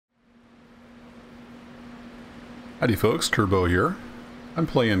Howdy folks, Turbo here. I'm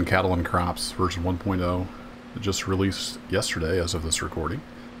playing Cattle and Crops version 1.0. It just released yesterday as of this recording.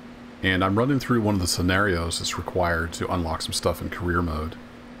 And I'm running through one of the scenarios that's required to unlock some stuff in career mode.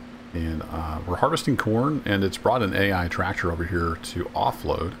 And we're harvesting corn, and it's brought an AI tractor over here to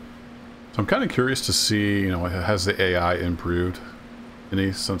offload. So I'm kind of curious to see, has the AI improved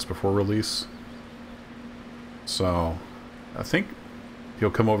any since before release? So I think he'll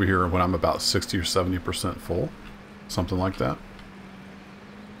come over here when I'm about 60 or 70% full. Something like that.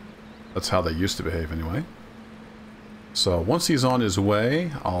 That's how they used to behave anyway. So once he's on his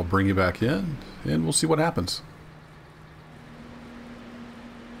way, I'll bring you back in and we'll see what happens.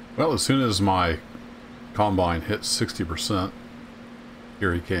 Well, as soon as my combine hit 60%,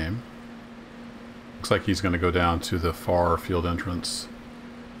 here he came. Looks like he's going to go down to the far field entrance.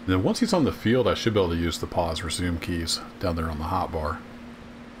 And then once he's on the field, I should be able to use the pause resume keys down there on the hotbar.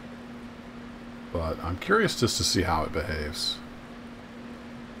 But I'm curious just to see how it behaves.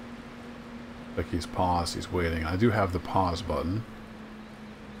 Like he's paused, he's waiting. I do have the pause button.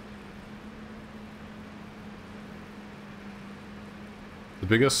 The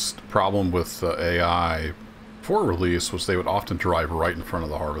biggest problem with the AI before release was they would often drive right in front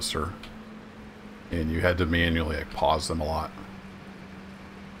of the harvester. And you had to manually pause them a lot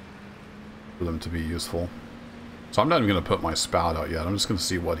for them to be useful. So I'm not even going to put my spout out yet. I'm just going to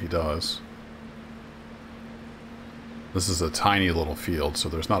see what he does. This is a tiny little field, so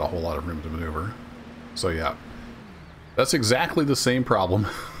there's not a whole lot of room to maneuver. So yeah, that's exactly the same problem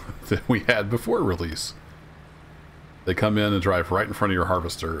that we had before release. They come in and drive right in front of your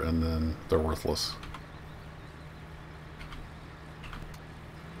harvester, and then they're worthless.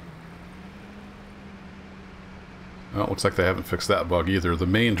 Well, it looks like they haven't fixed that bug either. The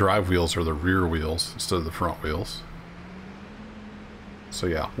main drive wheels are the rear wheels instead of the front wheels. So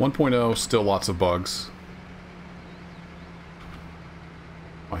yeah, 1.0, still lots of bugs.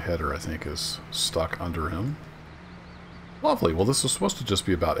 My header, I think, is stuck under him. Lovely. Well, this was supposed to just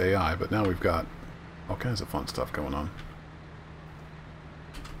be about AI, but now we've got all kinds of fun stuff going on.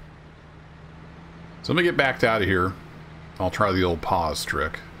 So let me get backed out of here. I'll try the old pause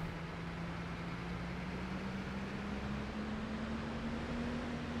trick.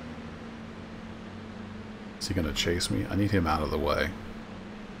 Is he going to chase me? I need him out of the way.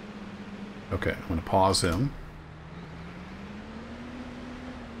 Okay, I'm going to pause him.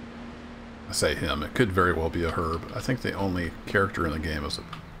 I say him. It could very well be a her, but I think the only character in the game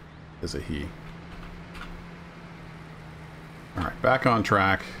is a he. Alright, back on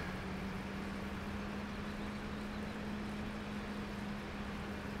track.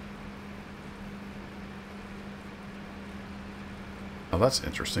 Oh, that's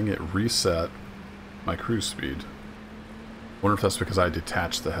interesting. It reset my cruise speed. Wonder if that's because I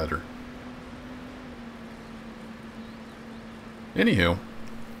detached the header. Anywho,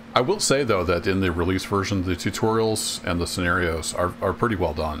 I will say, though, that in the release version, the tutorials and the scenarios are pretty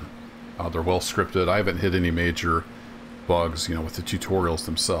well done. They're well scripted. I haven't hit any major bugs, with the tutorials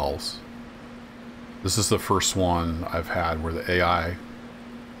themselves. This is the first one I've had where the AI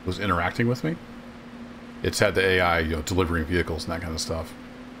was interacting with me. It's had the AI, delivering vehicles and that kind of stuff.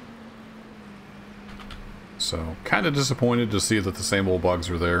 So, kind of disappointed to see that the same old bugs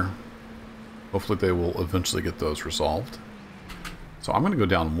are there. Hopefully they will eventually get those resolved. So I'm going to go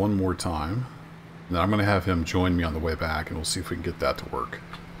down one more time, and then I'm going to have him join me on the way back, and we'll see if we can get that to work.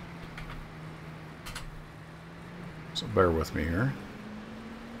 So bear with me here.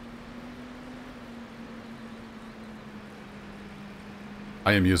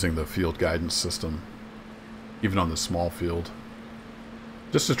 I am using the field guidance system, even on the small field,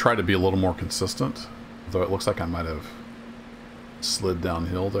 just to try to be a little more consistent, though it looks like I might have slid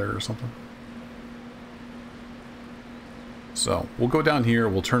downhill there or something. So, we'll go down here,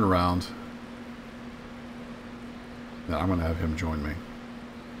 we'll turn around. Now I'm going to have him join me.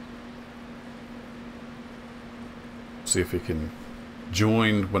 See if he can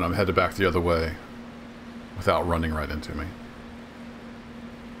join when I'm headed back the other way without running right into me.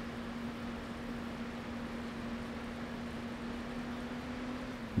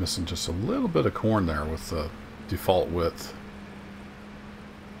 Missing just a little bit of corn there with the default width.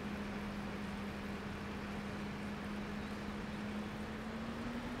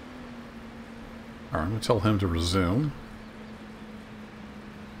 Alright, I'm going to tell him to resume.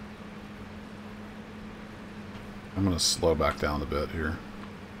 I'm going to slow back down a bit here,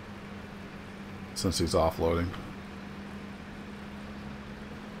 since he's offloading.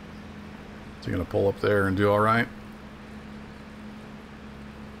 Is he going to pull up there and do alright?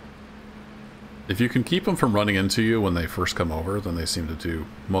 If you can keep them from running into you when they first come over, then they seem to do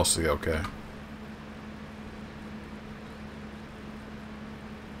mostly okay.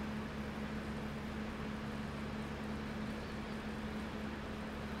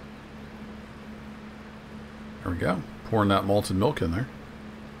 There we go. Pouring that malted milk in there.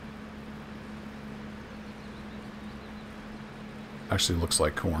 Actually looks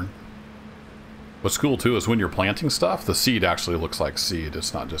like corn. What's cool too is when you're planting stuff, the seed actually looks like seed.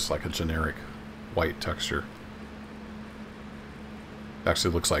 It's not just like a generic white texture. It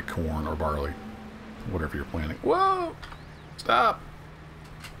actually looks like corn or barley. Whatever you're planting. Whoa! Stop!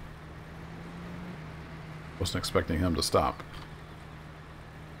 Wasn't expecting him to stop.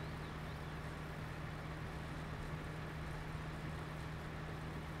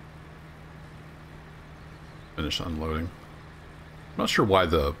 Finish unloading. I'm not sure why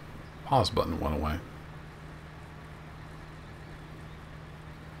the pause button went away.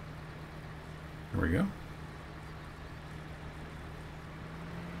 There we go.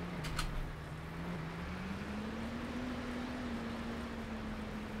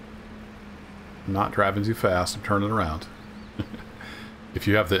 I'm not driving too fast. I'm turning around. If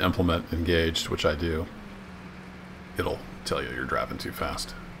you have the implement engaged, which I do, it'll tell you you're driving too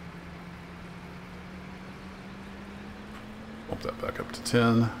fast. Bump that back up to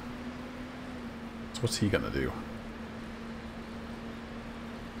 10. So what's he gonna do?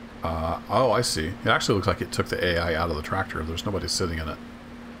 Oh, I see. It actually looks like it took the AI out of the tractor. There's nobody sitting in it.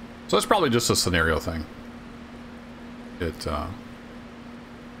 So that's probably just a scenario thing. It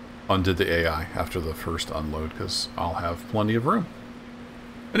undid the AI after the first unload because I'll have plenty of room.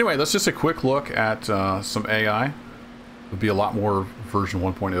 Anyway, that's just a quick look at some AI. There'll be a lot more version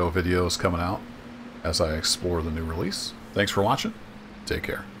 1.0 videos coming out as I explore the new release. Thanks for watching. Take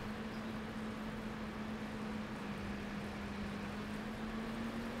care.